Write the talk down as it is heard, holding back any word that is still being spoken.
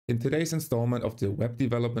In today's installment of the Web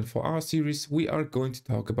Development for R series, we are going to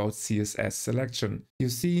talk about CSS selection. You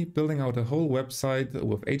see, building out a whole website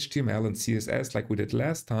with HTML and CSS like we did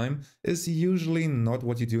last time is usually not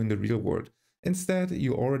what you do in the real world. Instead,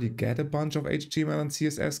 you already get a bunch of HTML and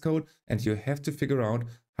CSS code and you have to figure out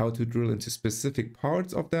how to drill into specific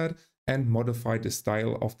parts of that and modify the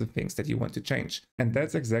style of the things that you want to change. And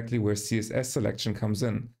that's exactly where CSS selection comes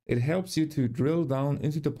in. It helps you to drill down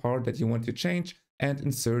into the part that you want to change and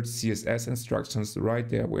insert CSS instructions right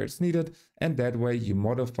there where it's needed, and that way you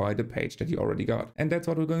modify the page that you already got. And that's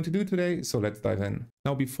what we're going to do today, so let's dive in.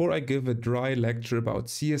 Now, before I give a dry lecture about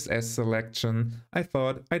CSS selection, I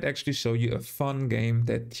thought I'd actually show you a fun game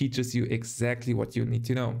that teaches you exactly what you need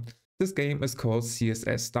to know. This game is called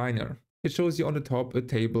CSS Diner. It shows you on the top a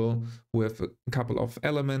table with a couple of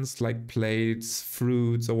elements like plates,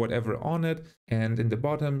 fruits, or whatever on it. And in the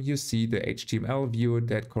bottom, you see the HTML viewer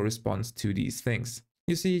that corresponds to these things.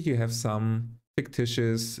 You see, you have some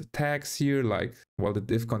fictitious tags here, like, well, the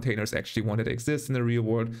div containers actually want to exist in the real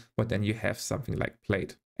world, but then you have something like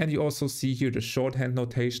plate. And you also see here the shorthand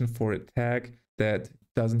notation for a tag that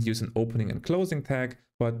doesn't use an opening and closing tag,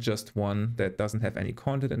 but just one that doesn't have any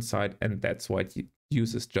content inside, and that's why it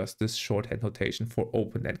uses just this shorthand notation for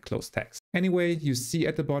open and closed tags. Anyway, you see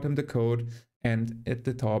at the bottom the code, and at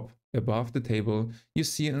the top, above the table, you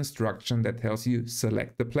see an instruction that tells you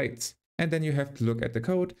select the plates. And then you have to look at the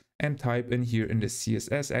code and type in here in the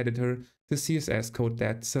CSS editor the CSS code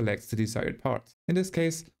that selects the desired part. In this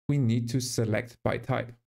case, we need to select by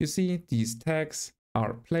type. You see, these tags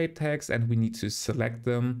are plate tags and we need to select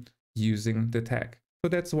them using the tag. So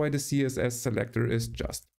that's why the CSS selector is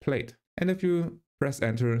just plate. And if you press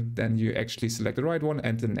enter, then you actually select the right one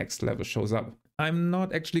and the next level shows up. I'm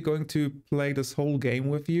not actually going to play this whole game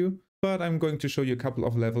with you, but I'm going to show you a couple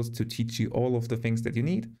of levels to teach you all of the things that you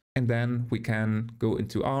need. And then we can go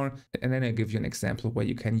into R, and then I give you an example where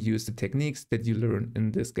you can use the techniques that you learn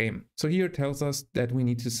in this game. So here it tells us that we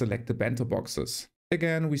need to select the bento boxes.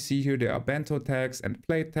 Again, we see here there are bento tags and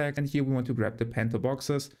plate tags, and here we want to grab the bento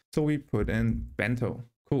boxes. So we put in bento.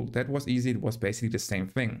 Cool, that was easy. It was basically the same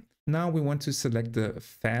thing. Now we want to select the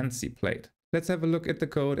fancy plate. Let's have a look at the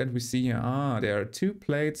code and we see here, there are two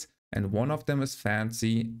plates and one of them is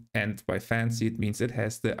fancy. And by fancy, it means it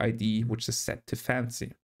has the ID which is set to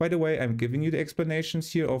fancy. By the way, I'm giving you the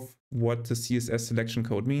explanations here of what the CSS selection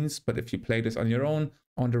code means. But if you play this on your own,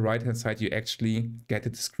 on the right hand side, you actually get a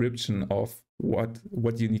description of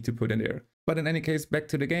what you need to put in there. But in any case, back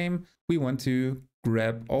to the game, we want to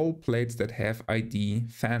grab all plates that have ID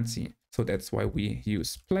fancy. So that's why we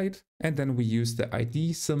use plate, and then we use the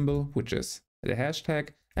ID symbol, which is the hashtag,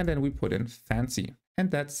 and then we put in fancy.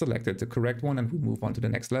 And that selected the correct one, and we move on to the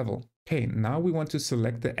next level. Okay, now we want to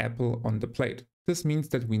select the apple on the plate. This means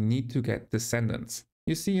that we need to get descendants.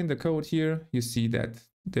 You see in the code here, you see that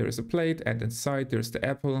there is a plate and inside there's the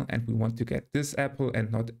apple, and we want to get this apple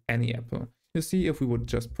and not any apple. You see, if we would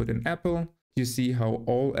just put in apple, you see how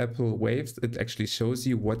all apple waves, it actually shows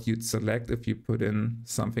you what you'd select if you put in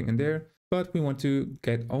something in there. But we want to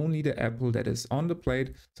get only the apple that is on the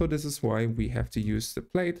plate. So this is why we have to use the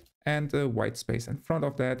plate and a white space in front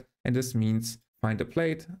of that. And this means find the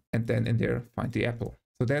plate and then in there find the apple.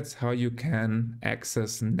 So that's how you can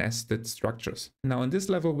access nested structures. Now in this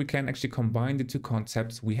level, we can actually combine the two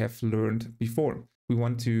concepts we have learned before. We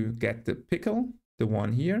want to get the pickle, the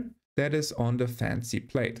one here, that is on the fancy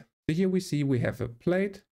plate. So here we see we have a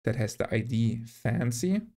plate that has the ID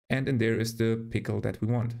fancy, and in there is the pickle that we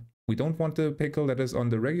want. We don't want the pickle that is on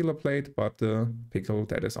the regular plate, but the pickle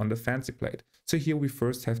that is on the fancy plate. So here we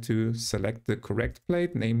first have to select the correct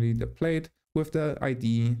plate, namely the plate with the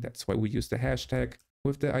ID, that's why we use the hashtag,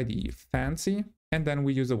 with the ID fancy, and then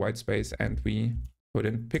we use a white space and we put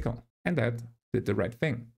in pickle, and that did the right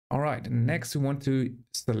thing. All right, next we want to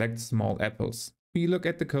select small apples. We look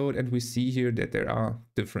at the code and we see here that there are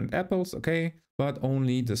different apples, okay, but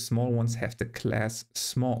only the small ones have the class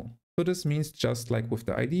small. So this means just like with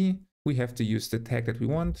the ID, we have to use the tag that we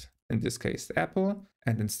want, in this case the apple,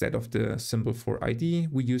 and instead of the symbol for ID,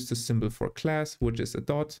 we use the symbol for class, which is a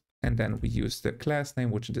dot, and then we use the class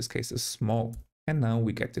name, which in this case is small. And now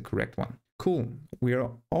we get the correct one. Cool, we are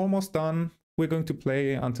almost done. We're going to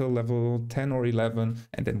play until level 10 or 11,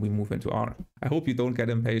 and then we move into R. I hope you don't get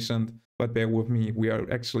impatient, but bear with me. We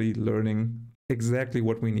are actually learning exactly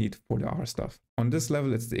what we need for the R stuff. On this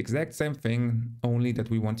level, it's the exact same thing, only that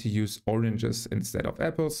we want to use oranges instead of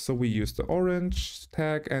apples. So we use the orange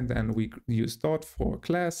tag, and then we use dot for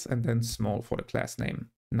class, and then small for the class name.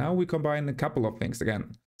 Now we combine a couple of things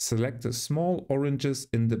again. Select the small oranges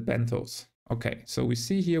in the bentos. Okay, so we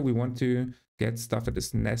see here we want to get stuff that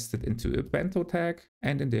is nested into a bento tag.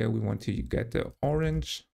 And in there, we want to get the orange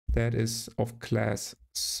that is of class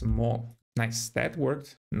small. Nice, that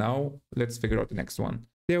worked. Now let's figure out the next one.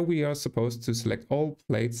 There we are supposed to select all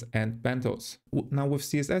plates and bentos. Now with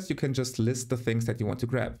CSS, you can just list the things that you want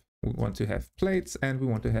to grab. We want to have plates and we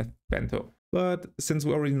want to have bento. But since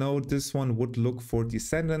we already know this one would look for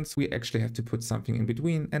descendants, we actually have to put something in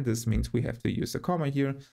between. And this means we have to use a comma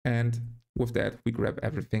here. And with that, we grab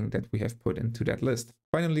everything that we have put into that list.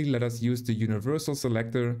 Finally, let us use the universal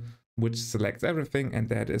selector, which selects everything, and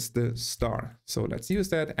that is the star. So let's use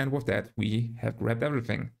that. And with that, we have grabbed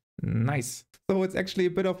everything. Nice. So it's actually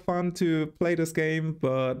a bit of fun to play this game,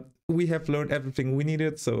 but we have learned everything we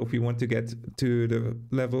needed. So if we want to get to the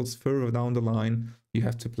levels further down the line, you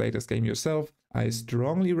have to play this game yourself. I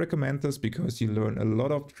strongly recommend this because you learn a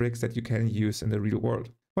lot of tricks that you can use in the real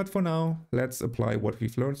world. But for now, let's apply what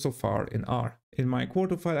we've learned so far in R. In my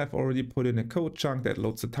quarto file, I've already put in a code chunk that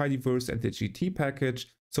loads the tidyverse and the GT package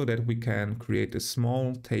so that we can create a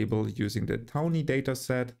small table using the Townie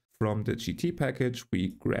dataset. From the GT package, we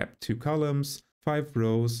grab 2 columns, 5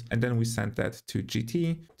 rows, and then we send that to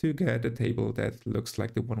GT to get a table that looks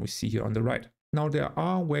like the one we see here on the right. Now there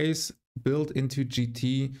are ways built into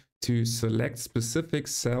GT to select specific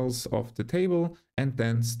cells of the table and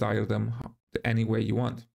then style them any way you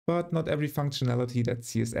want. But not every functionality that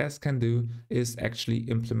CSS can do is actually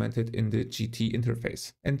implemented in the GT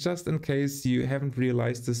interface. And just in case you haven't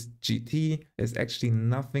realized this, GT is actually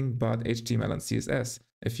nothing but HTML and CSS.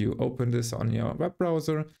 If you open this on your web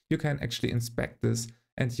browser, you can actually inspect this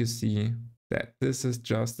and you see that this is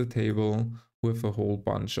just a table with a whole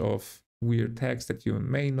bunch of weird tags that you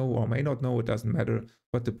may know or may not know, it doesn't matter.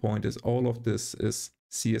 But the point is all of this is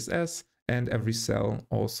CSS and every cell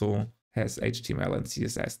also has HTML and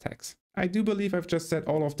CSS tags. I do believe I've just said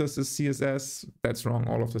all of this is CSS. That's wrong.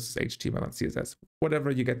 All of this is HTML and CSS.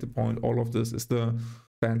 Whatever, you get the point. All of this is the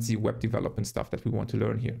fancy web development stuff that we want to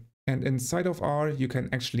learn here. And inside of R, you can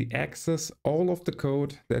actually access all of the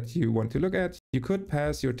code that you want to look at. You could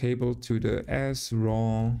pass your table to the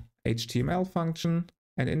asRaw HTML function.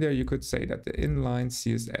 And in there, you could say that the inline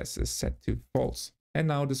CSS is set to false. And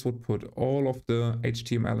now this would put all of the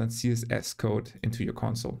HTML and CSS code into your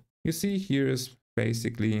console. You see here is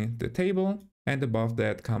basically the table, and above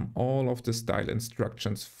that come all of the style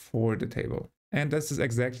instructions for the table. And this is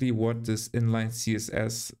exactly what this inline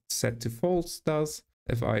CSS set to false does.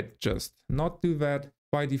 If I just not do that,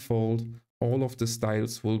 by default, all of the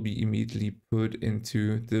styles will be immediately put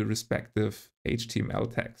into the respective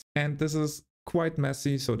HTML tags. And this is quite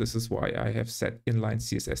messy, so this is why I have set inline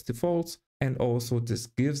CSS to false. And also this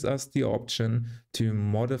gives us the option to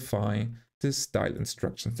modify the style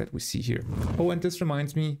instructions that we see here. Oh, and this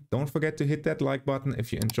reminds me, don't forget to hit that like button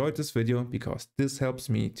if you enjoyed this video, because this helps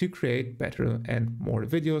me to create better and more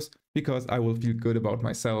videos, because I will feel good about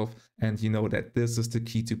myself. And you know that this is the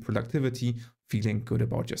key to productivity, feeling good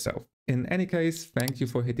about yourself. In any case, thank you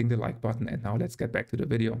for hitting the like button, and now let's get back to the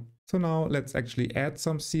video. So now let's actually add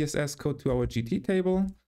some CSS code to our GT table.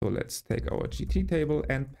 So let's take our GT table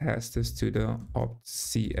and pass this to the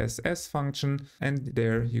opt_css function. And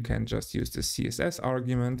there you can just use the CSS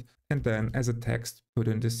argument and then as a text put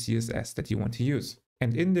in the CSS that you want to use.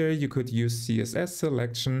 And in there you could use CSS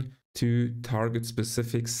selection to target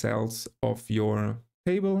specific cells of your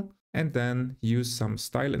table and then use some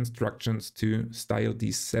style instructions to style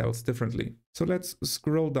these cells differently. So let's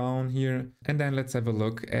scroll down here and then let's have a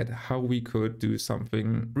look at how we could do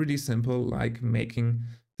something really simple like making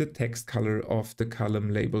the text color of the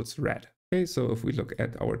column labels red. Okay, so if we look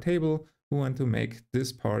at our table, we want to make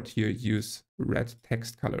this part here use red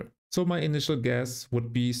text color. So my initial guess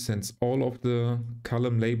would be, since all of the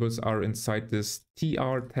column labels are inside this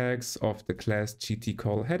tr tags of the class GT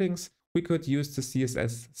call headings, we could use the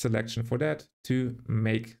CSS selection for that to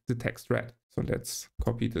make the text red. So let's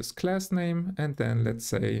copy this class name and then let's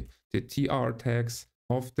say the tr tags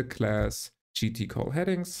of the class GT call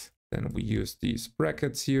headings. Then we use these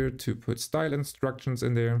brackets here to put style instructions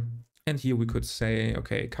in there. And here we could say,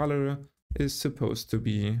 okay, color is supposed to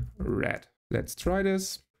be red. Let's try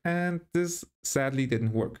this. And this sadly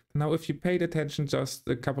didn't work. Now, if you paid attention just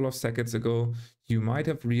a couple of seconds ago, you might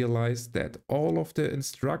have realized that all of the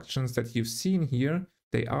instructions that you've seen here,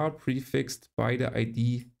 they are prefixed by the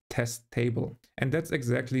ID test table. And that's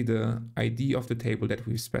exactly the ID of the table that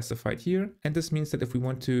we've specified here. And this means that if we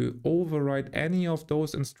want to override any of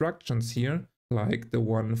those instructions here, like the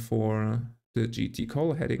one for the GT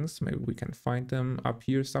call headings, maybe we can find them up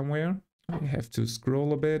here somewhere. I have to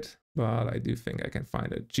scroll a bit, but I do think I can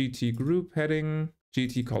find a GT group heading.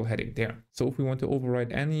 GT call heading there. So if we want to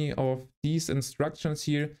override any of these instructions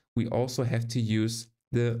here, we also have to use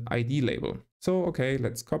the ID label. So okay,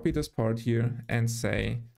 let's copy this part here and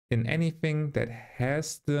say in anything that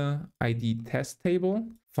has the ID test table,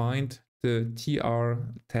 find the TR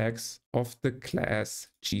tags of the class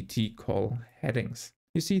GT call headings.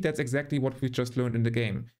 You see, that's exactly what we just learned in the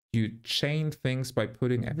game. You chain things by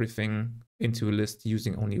putting everything into a list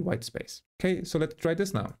using only white space. Okay, so let's try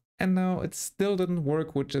this now. And now it still didn't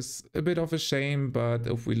work, which is a bit of a shame, but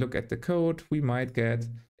if we look at the code, we might get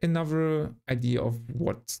another idea of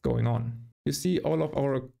what's going on. You see, all of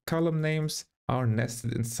our column names are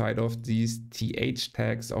nested inside of these th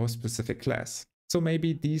tags of a specific class. So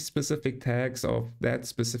maybe these specific tags of that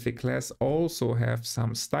specific class also have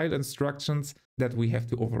some style instructions that we have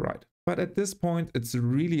to override. But at this point, it's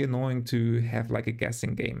really annoying to have like a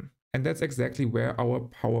guessing game. And that's exactly where our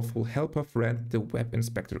powerful helper friend, the web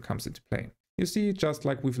inspector, comes into play. You see, just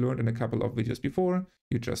like we've learned in a couple of videos before,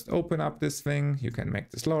 you just open up this thing, you can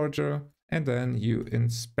make this larger, and then you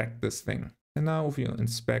inspect this thing. And now if you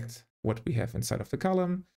inspect what we have inside of the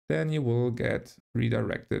column, then you will get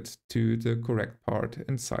redirected to the correct part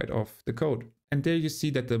inside of the code. And there you see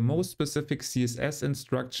that the most specific CSS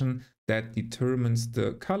instruction that determines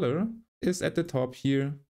the color is at the top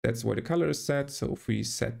here. That's where the color is set. So if we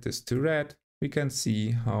set this to red, we can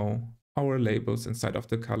see how our labels inside of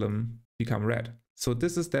the column become red. So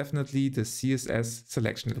this is definitely the CSS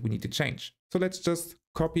selection that we need to change. So let's just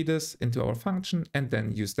copy this into our function and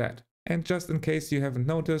then use that. And just in case you haven't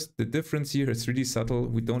noticed, the difference here is really subtle.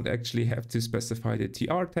 We don't actually have to specify the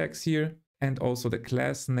TR tags here, and also the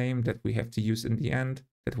class name that we have to use in the end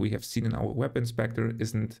that we have seen in our web inspector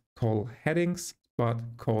isn't call headings, but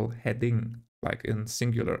call heading, like in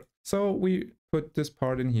singular. So we put this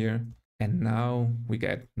part in here, and now we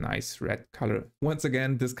get nice red color. Once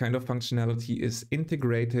again, this kind of functionality is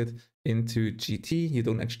integrated into GT. You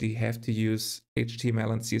don't actually have to use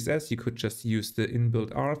HTML and CSS. You could just use the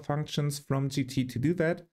inbuilt R functions from GT to do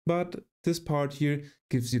that. But this part here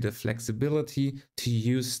gives you the flexibility to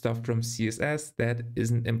use stuff from CSS that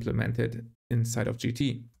isn't implemented inside of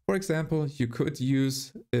GT. For example, you could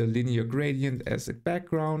use a linear gradient as a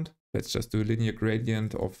background. Let's just do a linear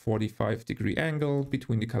gradient of 45-degree angle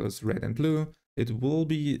between the colors red and blue. It will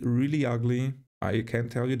be really ugly. I can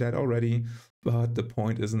tell you that already, but the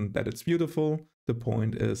point isn't that it's beautiful. The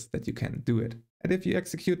point is that you can do it. And if you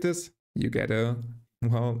execute this, you get a,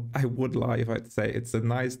 well, I would lie if I'd say it's a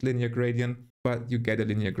nice linear gradient, but you get a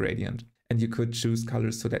linear gradient. And you could choose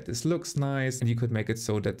colors so that this looks nice, and you could make it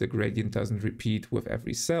so that the gradient doesn't repeat with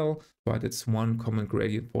every cell, but it's one common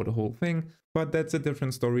gradient for the whole thing. But that's a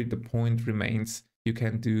different story. The point remains you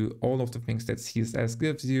can do all of the things that CSS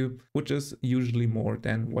gives you, which is usually more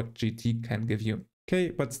than what GT can give you. Okay,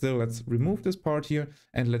 but still, let's remove this part here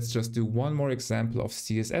and let's just do one more example of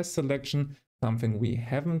CSS selection, something we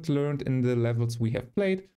haven't learned in the levels we have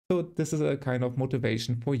played. So this is a kind of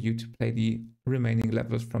motivation for you to play the remaining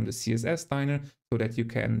levels from the CSS diner so that you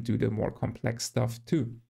can do the more complex stuff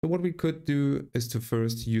too. So what we could do is to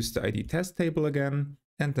first use the ID test table again,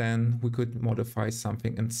 and then we could modify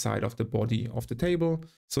something inside of the body of the table.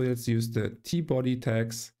 So let's use the tBody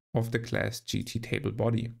tags of the class GT table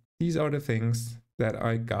body. These are the things that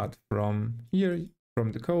I got from here,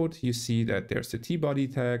 from the code. You see that there's the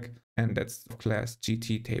tBody tag, and that's class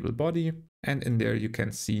GT table body. And in there you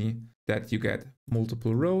can see that you get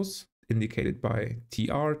multiple rows indicated by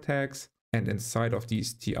TR tags. And inside of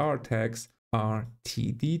these TR tags are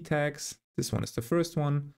TD tags. This one is the first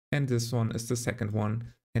one, and this one is the second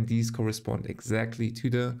one. And these correspond exactly to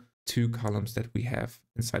the two columns that we have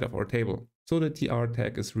inside of our table. So the TR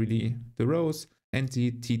tag is really the rows, and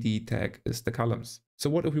the TD tag is the columns. So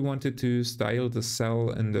what if we wanted to style the cell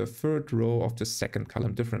in the third row of the second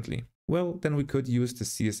column differently? Well, then we could use the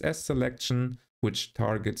CSS selection, which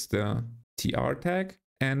targets the TR tag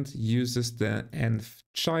and uses the nth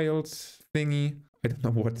child thingy. I don't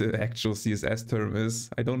know what the actual CSS term is.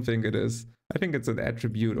 I don't think it is. I think it's an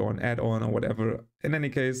attribute or an add-on or whatever. In any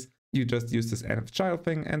case, you just use this nth child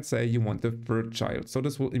thing and say you want the third child. So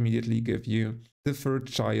this will immediately give you the third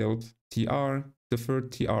child TR, the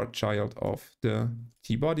third TR child of the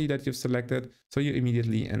tBody that you've selected. So you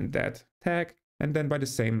immediately in that tag. And then by the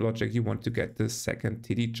same logic, you want to get the second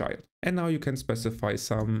TD child. And now you can specify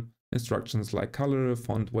some instructions like color,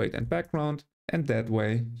 font weight, and background. And that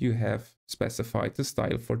way you have specified the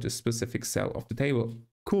style for this specific cell of the table.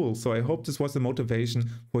 Cool, so I hope this was a motivation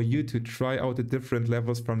for you to try out the different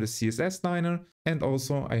levels from the CSS diner. And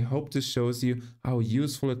also I hope this shows you how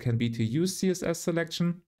useful it can be to use CSS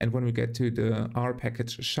selection. And when we get to the R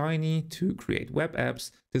package Shiny to create web apps,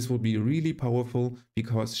 this will be really powerful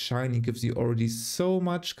because Shiny gives you already so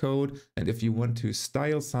much code. And if you want to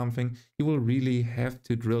style something, you will really have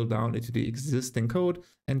to drill down into the existing code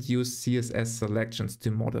and use CSS selections to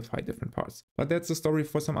modify different parts. But that's a story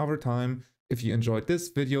for some other time. If you enjoyed this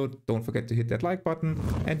video, don't forget to hit that like button,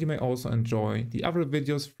 and you may also enjoy the other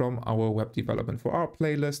videos from our Web Development for R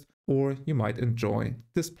playlist, or you might enjoy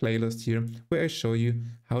this playlist here where I show you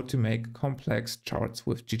how to make complex charts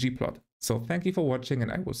with ggplot. So thank you for watching,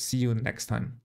 and I will see you next time.